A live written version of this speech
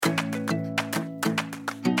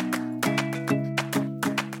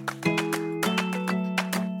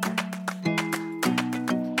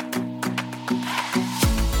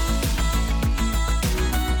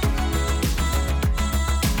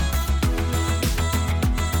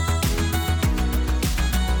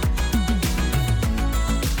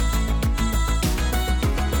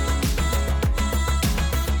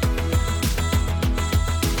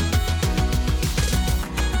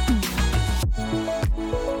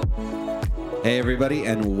Hey, everybody,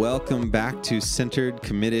 and welcome back to Centered,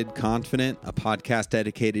 Committed, Confident, a podcast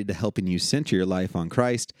dedicated to helping you center your life on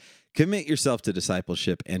Christ, commit yourself to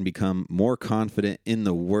discipleship, and become more confident in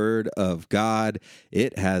the Word of God.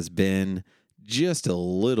 It has been just a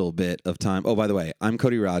little bit of time. Oh, by the way, I'm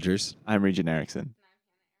Cody Rogers. I'm Regent Erickson.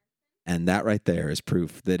 And that right there is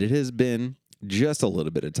proof that it has been just a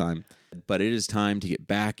little bit of time. But it is time to get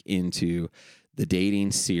back into the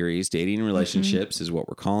dating series. Dating relationships is what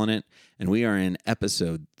we're calling it. And we are in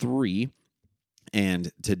episode 3. And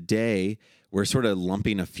today we're sort of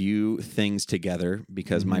lumping a few things together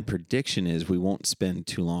because my prediction is we won't spend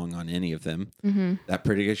too long on any of them. That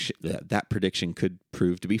prediction could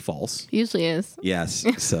prove to be false. Usually is. Yes.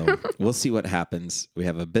 So we'll see what happens. We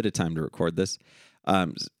have a bit of time to record this.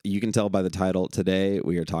 You can tell by the title today,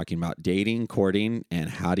 we are talking about dating, courting, and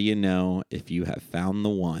how do you know if you have found the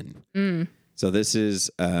one? So this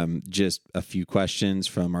is just a few questions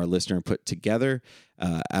from our listener put together.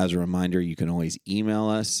 As a reminder, you can always email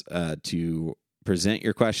us to present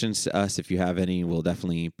your questions to us. If you have any, we'll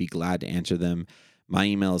definitely be glad to answer them. My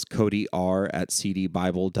email is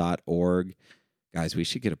codyr@cdbible.org. Guys, we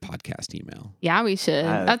should get a podcast email. Yeah, we should.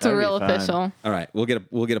 That's a real official. All right, we'll get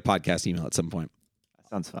a podcast email at some point. That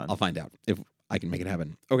sounds fun. I'll find out if I can make it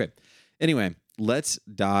happen. Okay. Anyway, let's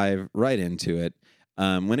dive right into it.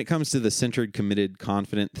 When it comes to the centered, committed,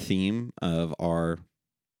 confident theme of our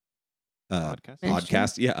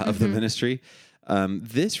podcast, of the ministry,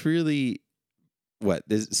 this really,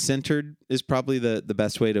 centered is probably the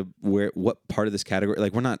best way to what part of this category.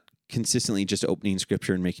 Like, we're not consistently just opening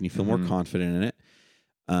scripture and making you feel more confident in it.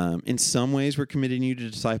 In some ways, we're committing you to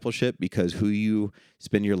discipleship because who you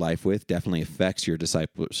spend your life with definitely affects your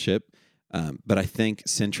discipleship. But I think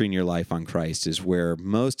centering your life on Christ is where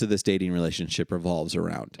most of this dating relationship revolves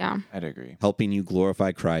around. Yeah, I'd agree. Helping you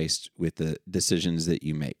glorify Christ with the decisions that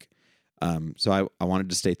you make. So I wanted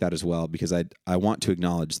to state that as well because I want to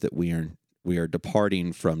acknowledge that we are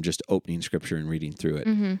departing from just opening scripture and reading through it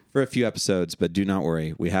for a few episodes, but do not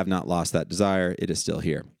worry. We have not lost that desire. It is still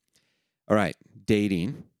here. All right.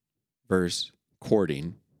 Dating versus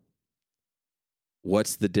courting.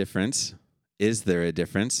 What's the difference? Is there a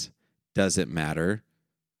difference? Does it matter?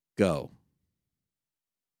 Go.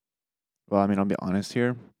 Well, I mean, I'll be honest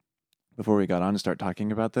here. Before we got on to start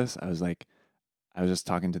talking about this, I was just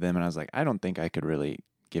talking to them and I was like, I don't think I could really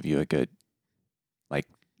give you a good,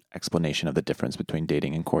 explanation of the difference between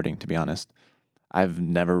dating and courting, to be honest. I've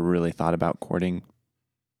never really thought about courting.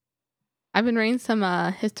 I've been reading some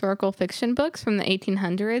historical fiction books from the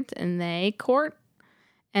 1800s, and they court,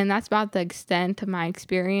 and that's about the extent of my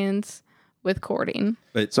experience with courting.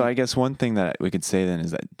 But So I guess one thing that we could say then is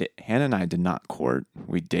that Hannah and I did not court.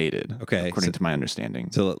 We dated, according to my understanding.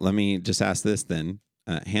 So let me just ask this then.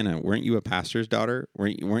 Hannah, weren't you a pastor's daughter?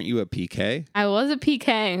 Weren't you a PK? I was a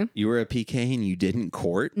PK. You were a PK and you didn't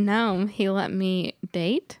court? No, he let me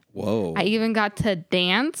date. Whoa. I even got to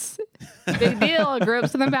dance. Big deal. I grew up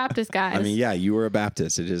Southern Baptist, guys. I mean, yeah, you were a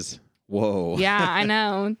Baptist. It is, whoa. Yeah, I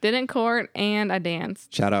know. Didn't court, and I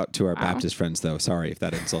danced. Shout out to our Baptist friends, though. Sorry if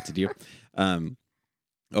that insulted you.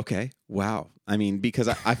 Okay. Wow. I mean, because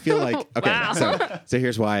I feel like, okay, Wow. so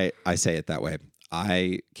here's why I say it that way.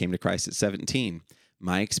 I came to Christ at 17.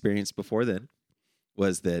 My experience before then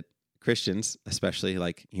was that Christians, especially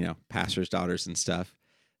pastors' daughters and stuff,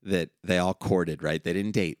 that they all courted, right? They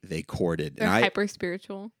didn't date, they courted. They're hyper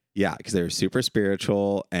spiritual. Yeah, because they were super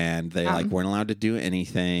spiritual and they weren't allowed to do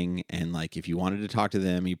anything. And if you wanted to talk to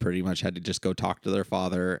them, you pretty much had to just go talk to their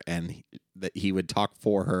father and that he would talk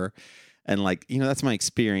for her. And that's my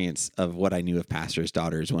experience of what I knew of pastors'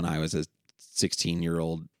 daughters when I was a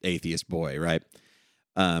 16-year-old atheist boy, right?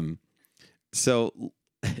 So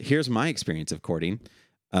here's my experience of courting.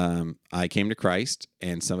 I came to Christ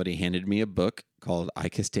and somebody handed me a book called I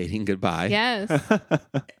Kiss Dating Goodbye. Yes.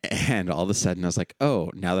 And all of a sudden I was like,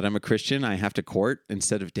 oh, now that I'm a Christian, I have to court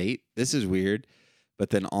instead of date. This is weird. But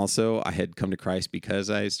then also I had come to Christ because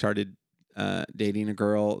I started dating a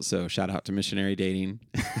girl. So shout out to missionary dating.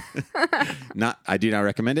 I do not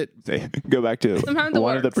recommend it. Go back to one of the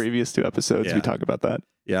works. previous 2 episodes. Yeah. We talk about that.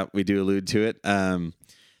 Yeah, we do allude to it.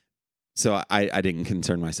 So I didn't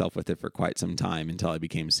concern myself with it for quite some time until I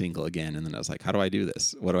became single again. And then I was like, how do I do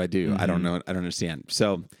this? What do I do? I don't know. I don't understand.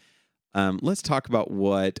 So let's talk about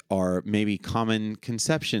what are maybe common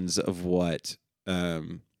conceptions of what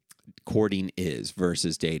courting is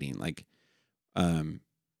versus dating.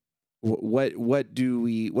 What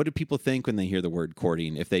do people think when they hear the word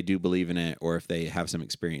courting, if they do believe in it or if they have some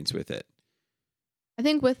experience with it? I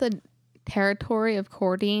think with the territory of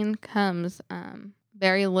courting comes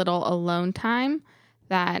very little alone time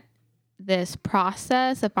that this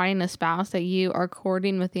process of finding a spouse that you are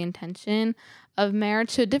courting with the intention of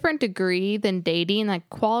marriage to a different degree than dating. Like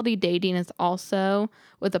quality dating is also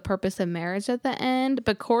with the purpose of marriage at the end,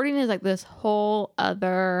 but courting is like this whole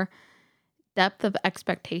other depth of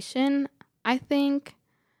expectation, I think.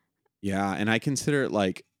 Yeah, and I consider it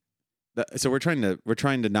like so we're trying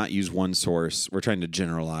to not use one source. We're trying to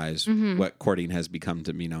generalize what courting has become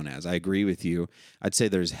to be known as. I agree with you. I'd say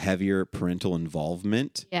there's heavier parental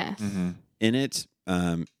involvement Yes. in it.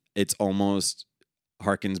 It's almost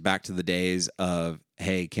harkens back to the days of,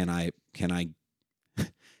 hey, can I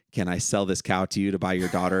sell this cow to you to buy your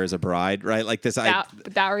daughter as a bride, right? Like this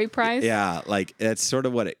Dowry price. Yeah, like that's sort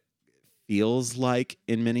of what it feels like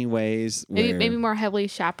in many ways. Maybe more heavily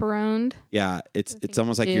chaperoned. Yeah, it's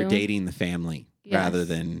almost like you're dating the family rather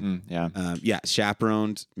than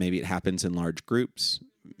chaperoned. Maybe it happens in large groups.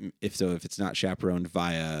 If it's not chaperoned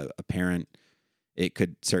via a parent, it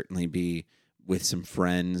could certainly be with some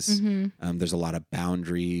friends. There's a lot of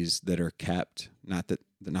boundaries that are kept. Not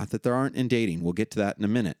that there aren't in dating. We'll get to that in a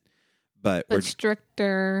minute. But we're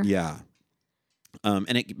stricter. Yeah.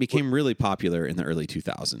 And it became really popular in the early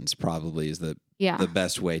 2000s, probably is the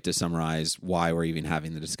best way to summarize why we're even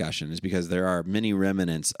having the discussion, is because there are many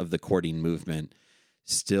remnants of the courting movement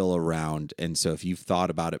still around. And so if you've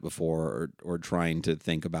thought about it before or trying to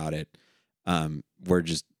think about it, we're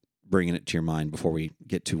just bringing it to your mind before we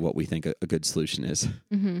get to what we think a good solution is.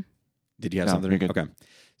 Did you have something? Okay.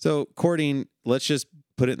 So courting, let's just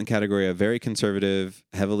put it in the category of very conservative,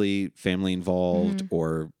 heavily family involved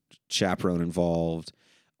or chaperone involved,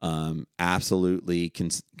 absolutely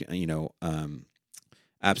concerning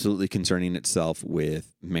itself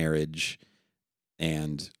with marriage,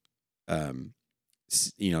 and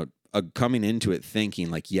coming into it thinking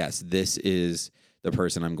like, yes, this is the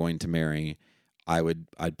person I'm going to marry.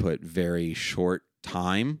 I'd put very short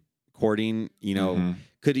time courting.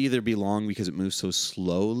 Could either be long because it moves so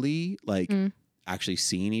slowly, like actually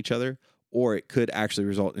seeing each other, or it could actually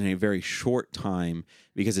result in a very short time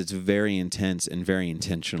because it's very intense and very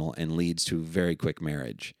intentional and leads to very quick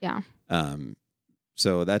marriage. Yeah.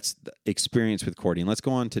 So that's the experience with courting. Let's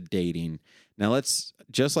go on to dating. Now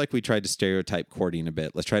just like we tried to stereotype courting a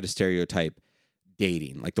bit, let's try to stereotype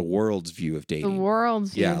dating, like the world's view of dating. The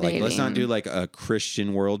world's view of dating. Yeah, like let's not do like a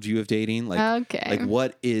Christian worldview of dating. Like, okay. Like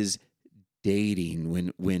what is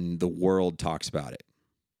dating when the world talks about it?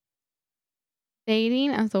 Dating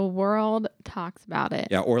as the world talks about it.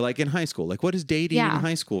 Yeah, or like in high school. Like what is dating in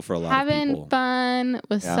high school for a lot of people? Having fun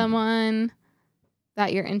with someone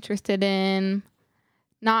that you're interested in.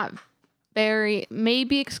 Not very,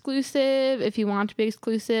 maybe exclusive if you want to be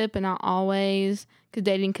exclusive, but not always. Because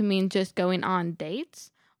dating can mean just going on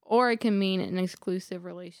dates, or it can mean an exclusive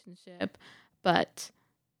relationship, but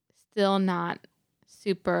still not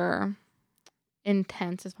super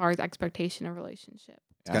intense as far as expectation of relationship.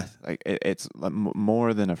 Yeah, like it's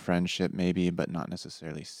more than a friendship, maybe, but not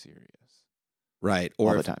necessarily serious. Right.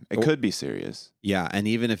 All the time. It could be serious. Yeah. And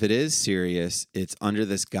even if it is serious, it's under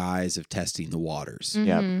this guise of testing the waters.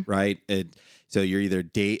 Yeah. Right. So you're either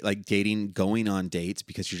dating, going on dates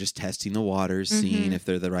because you're just testing the waters, seeing if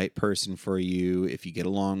they're the right person for you, if you get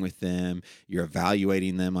along with them, you're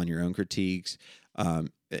evaluating them on your own critiques.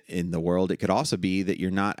 In the world, it could also be that you're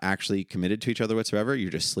not actually committed to each other whatsoever. You're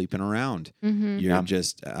just sleeping around. You're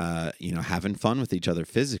just, having fun with each other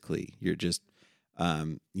physically. You're just,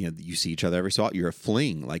 you see each other every so often. You're a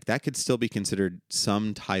fling. Like that could still be considered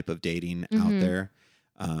some type of dating out there.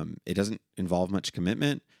 It doesn't involve much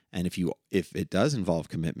commitment. And if it does involve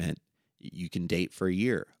commitment, you can date for a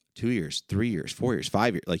year, 2 years, 3 years, 4 years,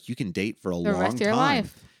 5 years. Like you can date for a long time. The rest of your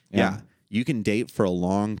life. Yeah. You can date for a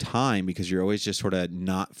long time because you're always just sort of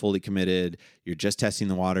not fully committed. You're just testing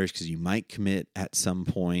the waters because you might commit at some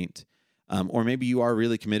point. Or maybe you are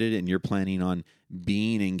really committed and you're planning on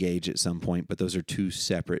being engaged at some point, but those are two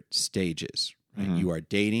separate stages. Right? You are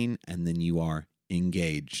dating and then you are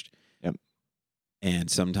engaged. Yep. And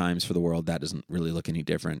sometimes for the world, that doesn't really look any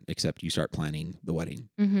different except you start planning the wedding.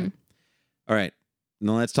 All right.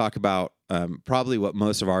 Now let's talk about probably what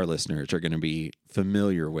most of our listeners are going to be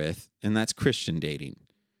familiar with, and that's Christian dating,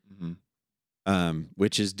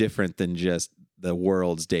 which is different than just the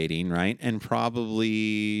world's dating, right? And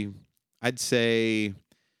probably, I'd say,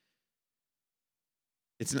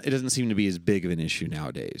 it doesn't seem to be as big of an issue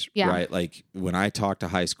nowadays, right? Like when I talk to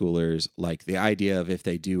high schoolers, like the idea of if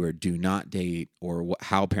they do or do not date or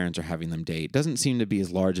how parents are having them date doesn't seem to be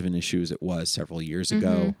as large of an issue as it was several years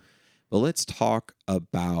ago. But let's talk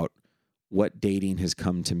about what dating has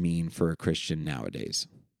come to mean for a Christian nowadays.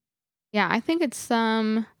 Yeah, I think it's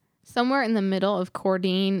some somewhere in the middle of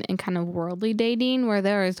courting and kind of worldly dating, where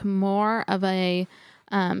there is more of a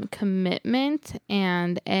commitment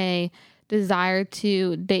and a desire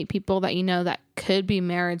to date people that you know that could be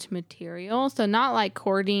marriage material. So not like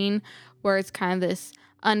courting, where it's kind of this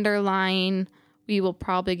underlying, we will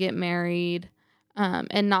probably get married,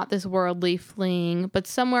 and not this worldly fling, but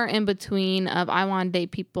somewhere in between of, I want to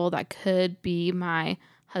date people that could be my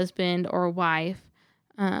husband or wife,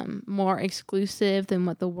 more exclusive than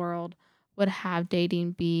what the world would have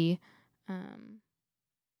dating be.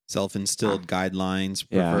 Self-instilled guidelines,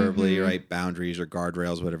 preferably, right? Boundaries or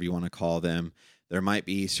guardrails, whatever you want to call them. There might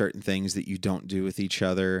be certain things that you don't do with each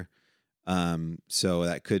other. So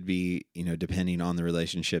that could be, depending on the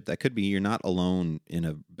relationship, that could be you're not alone in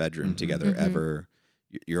a bedroom together ever.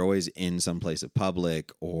 You're always in some place of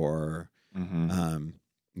public, or,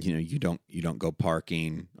 you don't go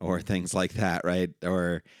parking or things like that, right?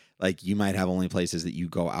 Or like you might have only places that you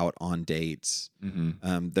go out on dates.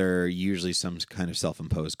 There are usually some kind of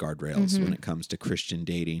self-imposed guardrails when it comes to Christian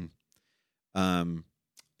dating.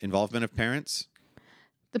 Involvement of parents?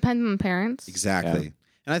 Depends on the parents. Exactly. Yeah.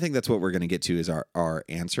 And I think that's what we're going to get to is our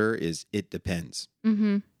answer is it depends.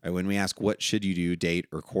 Right? When we ask what should you do, date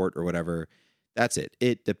or court or whatever, that's it.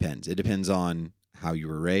 It depends. It depends on how you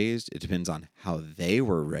were raised. It depends on how they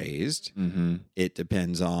were raised. It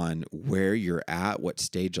depends on where you're at, what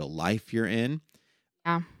stage of life you're in.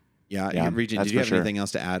 Yeah. Regent, did you have anything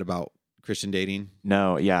else to add about Christian dating?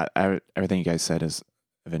 No. Yeah. Everything you guys said is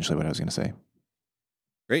eventually what I was going to say.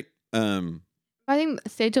 Great. I think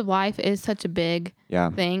stage of life is such a big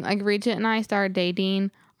thing. Like Regent and I started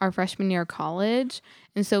dating our freshman year of college.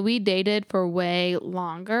 And so we dated for way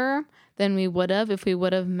longer than we would have if we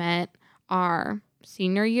would have met our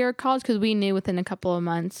senior year of college, because we knew within a couple of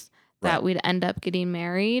months that we'd end up getting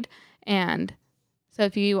married. And so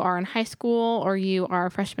if you are in high school or you are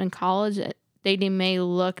a freshman in college, dating may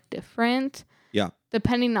look different. Yeah.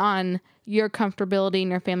 Depending on your comfortability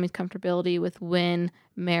and your family's comfortability with when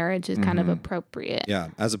marriage is kind of appropriate. Yeah.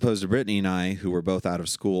 As opposed to Brittany and I, who were both out of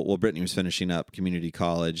school. Well, Brittany was finishing up community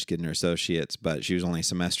college, getting her associates, but she was only a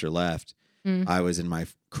semester left. I was in my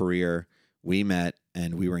career. We met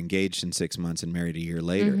and we were engaged in 6 months and married a year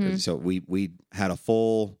later. So we had a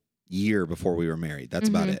full year before we were married. That's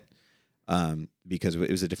about it. Because it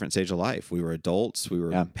was a different stage of life. We were adults. We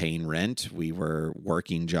were paying rent. We were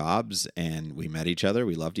working jobs, and we met each other.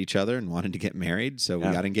 We loved each other and wanted to get married. So we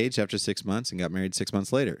got engaged after 6 months and got married 6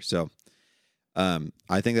 months later. So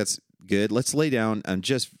I think that's good. Let's lay down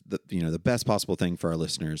just the best possible thing for our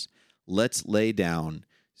listeners. Let's lay down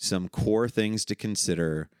some core things to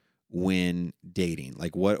consider when dating.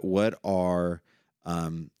 Like what are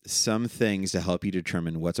some things to help you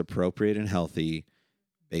determine what's appropriate and healthy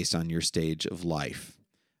based on your stage of life.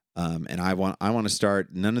 And I want to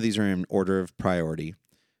start, none of these are in order of priority,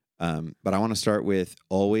 but I want to start with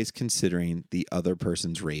always considering the other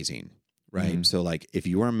person's raising, right? So like if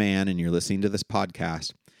you are a man and you're listening to this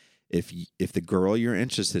podcast, if the girl you're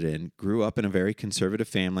interested in grew up in a very conservative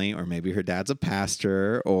family, or maybe her dad's a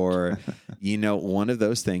pastor, or, one of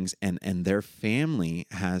those things, and their family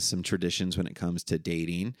has some traditions when it comes to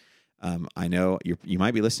dating. I know you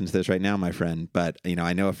might be listening to this right now, my friend, but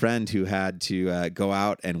I know a friend who had to go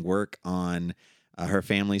out and work on her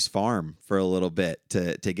family's farm for a little bit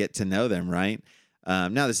to get to know them, right?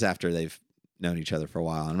 Now this is after they've known each other for a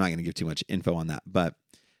while. I'm not going to give too much info on that, but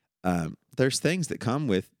there's things that come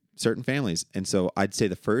with certain families. And so I'd say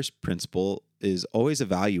the first principle is always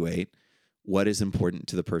evaluate what is important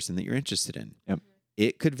to the person that you're interested in. Yep.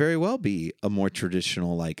 It could very well be a more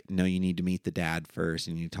traditional, like, no, you need to meet the dad first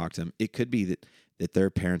and you need to talk to them. It could be that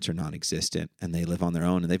their parents are non-existent and they live on their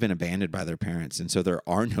own and they've been abandoned by their parents. And so there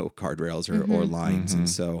are no guardrails or lines. And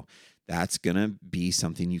so that's going to be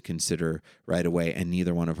something you consider right away. And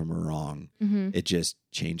neither one of them are wrong. It just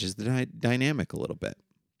changes the dynamic a little bit.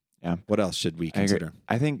 Yeah. What else should we consider?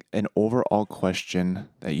 I think an overall question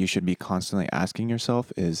that you should be constantly asking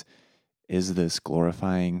yourself is this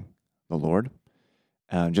glorifying the Lord?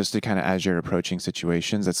 Just to kind of, as you're approaching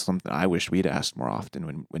situations, that's something I wish we'd asked more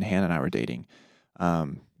often when Hannah and I were dating.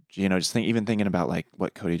 Just even thinking about like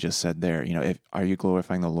what Cody just said there, are you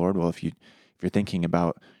glorifying the Lord? Well, if you're thinking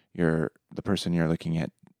about the person you're looking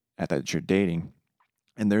at that you're dating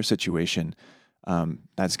and their situation,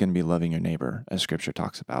 that's going to be loving your neighbor, as Scripture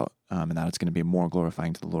talks about, and that it's going to be more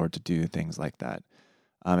glorifying to the Lord to do things like that.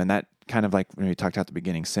 And that kind of like when we talked at the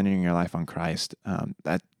beginning, centering your life on Christ,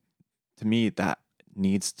 that to me, that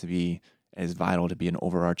needs to be as vital to be an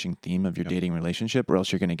overarching theme of your dating relationship, or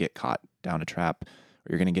else you're going to get caught down a trap, or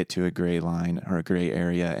you're going to get to a gray line or a gray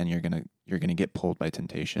area, and you're going to get pulled by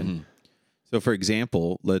temptation. So, for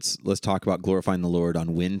example, let's talk about glorifying the Lord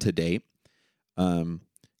on when to date.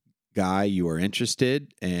 Guy, you are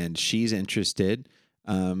interested and she's interested,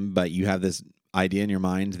 but you have this idea in your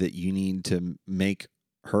mind that you need to make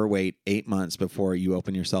her wait 8 months before you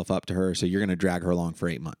open yourself up to her. So you're going to drag her along for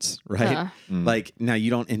 8 months, right? Like, now you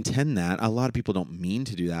don't intend that. A lot of people don't mean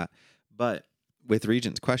to do that. But with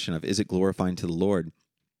Regent's question of, is it glorifying to the Lord?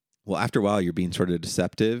 Well, after a while, you're being sort of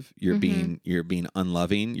deceptive. You're being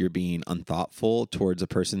unloving. You're being unthoughtful towards a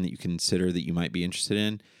person that you consider that you might be interested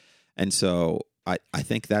in. And so I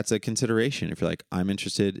think that's a consideration. If you're like, I'm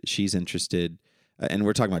interested, she's interested, and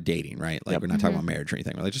we're talking about dating, right? Like, we're not talking about marriage or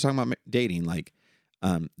anything. We're like just talking about dating. Like,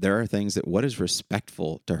 there are things that, what is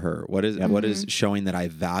respectful to her? What is showing that I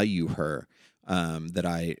value her, that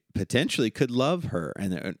I potentially could love her,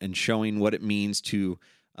 and showing what it means to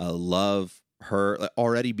love her,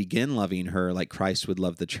 already begin loving her like Christ would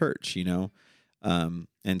love the church, you know?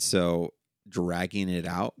 And so dragging it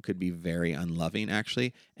out could be very unloving,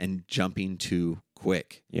 actually, and jumping too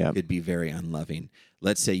quick could be very unloving.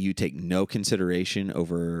 Let's say you take no consideration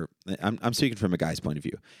over, I'm speaking from a guy's point of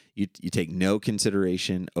view. You take no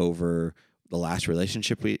consideration over the last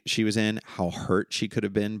relationship she was in, how hurt she could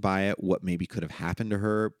have been by it, what maybe could have happened to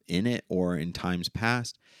her in it or in times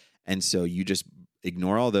past. And so you just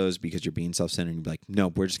ignore all those because you're being self-centered, and be like, no,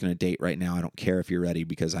 we're just going to date right now. I don't care if you're ready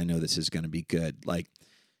because I know this is going to be good. Like,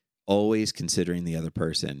 always considering the other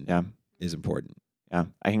person is important. Yeah.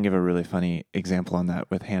 I can give a really funny example on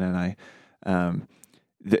that with Hannah and I.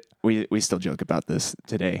 We still joke about this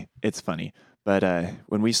today. It's funny. But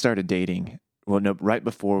when we started dating, right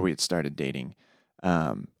before we had started dating,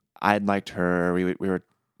 I'd liked her. We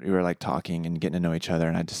were like talking and getting to know each other,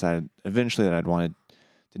 and I decided eventually that I'd wanted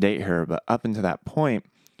to date her. But up until that point,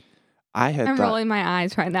 I'm rolling my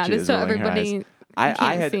eyes right now just so everybody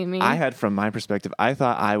can't see me. I had, from my perspective, I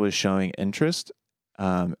thought I was showing interest,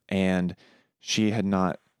 and she had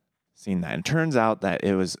not seen that. And it turns out that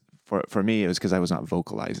it was, for me, it was because I was not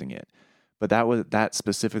vocalizing it. But that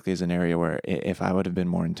specifically is an area where if I would have been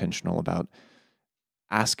more intentional about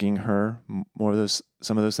asking her more of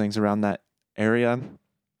some of those things around that area,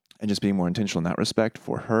 and just being more intentional in that respect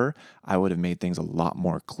for her, I would have made things a lot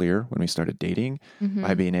more clear when we started dating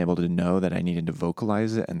by being able to know that I needed to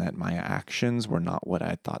vocalize it and that my actions were not what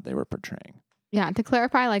I thought they were portraying. Yeah, to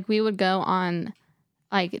clarify, like, we would go on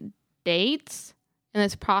like dates in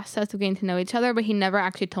this process of getting to know each other, but he never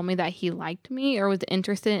actually told me that he liked me or was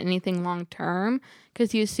interested in anything long term,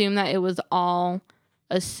 because he assumed that it was all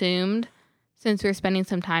assumed since we were spending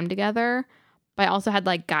some time together. But I also had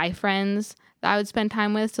like guy friends that I would spend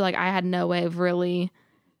time with, so like I had no way of really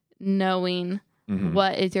knowing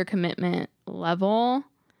what is your commitment level.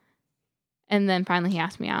 And then finally he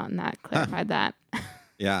asked me out, and that clarified that.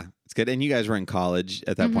 Yeah, it's good. And you guys were in college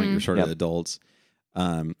at that point. You were sort of adults.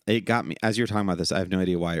 It got me, as you're talking about this, I have no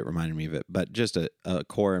idea why it reminded me of it, but just a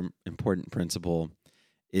core important principle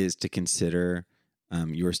is to consider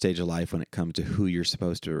your stage of life when it comes to who you're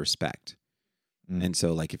supposed to respect. And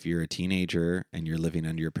so, like, if you're a teenager and you're living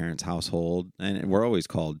under your parents' household, and we're always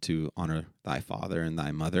called to honor thy father and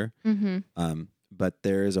thy mother, but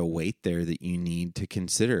there is a weight there that you need to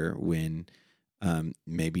consider when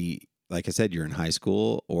maybe, like I said, you're in high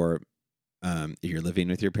school, or you're living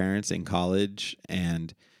with your parents in college,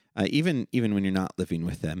 and even when you're not living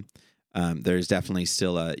with them, there's definitely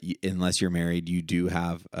still unless you're married, you do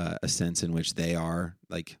have a sense in which they are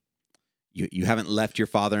like, you haven't left your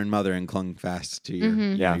father and mother and clung fast to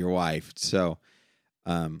your wife. So,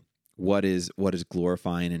 what is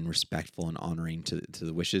glorifying and respectful and honoring to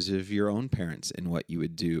the wishes of your own parents and what you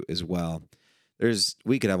would do as well.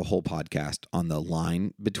 We could have a whole podcast on the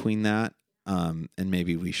line between that, and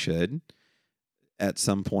maybe we should at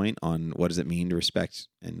some point, on what does it mean to respect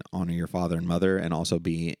and honor your father and mother, and also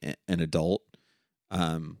be an adult.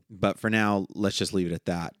 But for now, let's just leave it at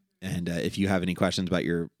that. And if you have any questions about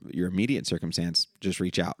your immediate circumstance, just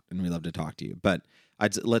reach out, and we'd love to talk to you. But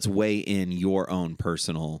let's weigh in your own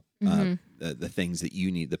personal the things that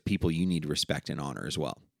you need, the people you need to respect and honor as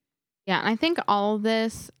well. Yeah, and I think all of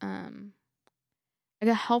this, like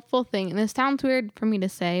a helpful thing, and this sounds weird for me to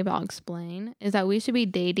say, but I'll explain, is that we should be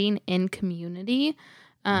dating in community.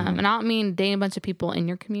 And I don't mean dating a bunch of people in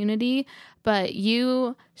your community, but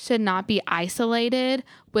you should not be isolated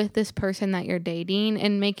with this person that you're dating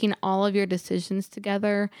and making all of your decisions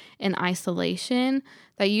together in isolation,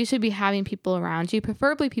 that you should be having people around you,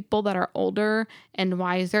 preferably people that are older and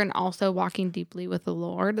wiser and also walking deeply with the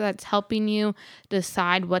Lord, that's helping you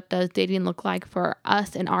decide what does dating look like for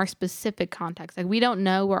us in our specific context. Like, we don't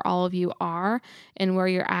know where all of you are and where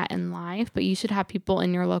you're at in life, but you should have people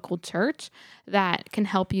in your local church that can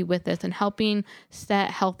help you with this and helping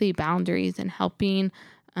set healthy boundaries and helping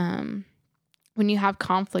when you have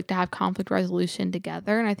conflict, to have conflict resolution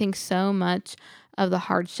together. And I think so much of the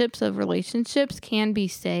hardships of relationships can be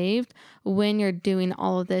saved when you're doing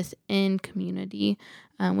all of this in community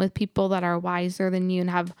with people that are wiser than you and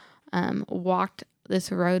have walked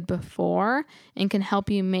this road before and can help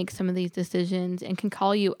you make some of these decisions and can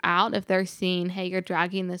call you out if they're seeing, hey, you're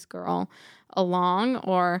dragging this girl along,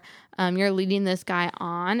 or you're leading this guy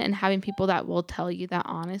on, and having people that will tell you that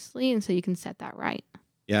honestly, and so you can set that right.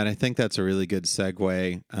 Yeah, and I think that's a really good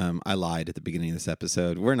segue. I lied at the beginning of this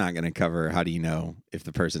episode. We're not going to cover how do you know if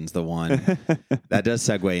the person's the one. That does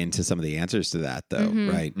segue into some of the answers to that, though,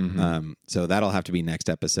 right? So that'll have to be next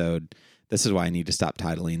episode. This is why I need to stop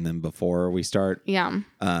titling them before we start. Yeah.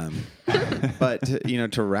 But,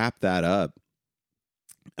 to wrap that up,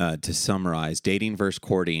 to summarize, dating versus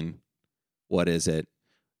courting, what is it?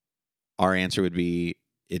 Our answer would be,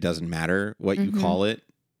 it doesn't matter what you call it.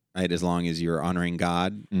 Right, as long as you're honoring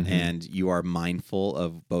God and you are mindful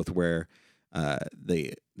of both where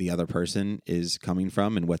the other person is coming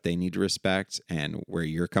from and what they need to respect, and where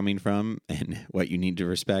you're coming from and what you need to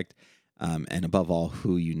respect, and above all,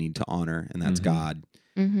 who you need to honor, and that's God.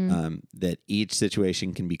 That each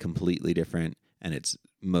situation can be completely different, and it's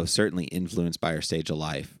most certainly influenced by our stage of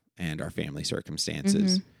life and our family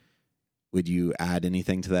circumstances. Would you add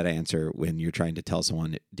anything to that answer when you're trying to tell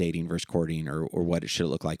someone dating versus courting, or what it should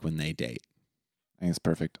look like when they date? I think it's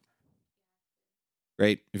perfect.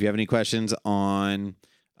 Great. If you have any questions on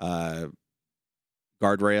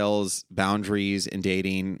guardrails, boundaries in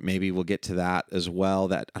dating, maybe we'll get to that as well.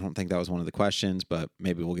 I don't think that was one of the questions, but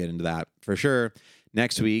maybe we'll get into that for sure.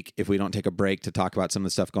 Next week, if we don't take a break to talk about some of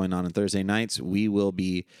the stuff going on Thursday nights, we will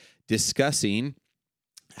be discussing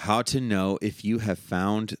how to know if you have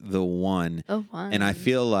found the one. And I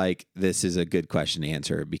feel like this is a good question to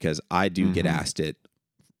answer because I do get asked it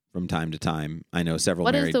from time to time. I know several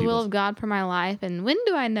married people. What is the will of God for my life? And when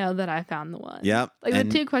do I know that I found the one? Yep. Like the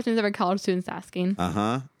two questions every college student's asking.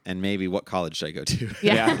 And maybe what college should I go to?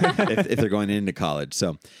 Yeah. if they're going into college.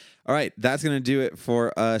 So, all right, that's going to do it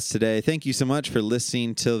for us today. Thank you so much for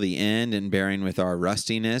listening till the end and bearing with our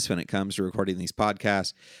rustiness when it comes to recording these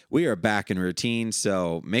podcasts. We are back in routine,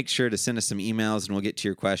 so make sure to send us some emails and we'll get to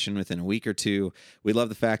your question within a week or two. We love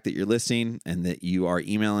the fact that you're listening and that you are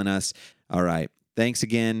emailing us. All right, thanks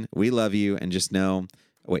again. We love you, and just know,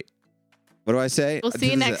 wait, what do I say? We'll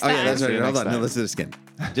see you next time. Oh, yeah, that's right. Hold on. No, let's do this again.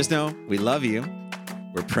 Just know we love you.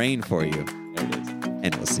 We're praying for you. There it is.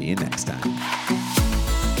 And we'll see you next time.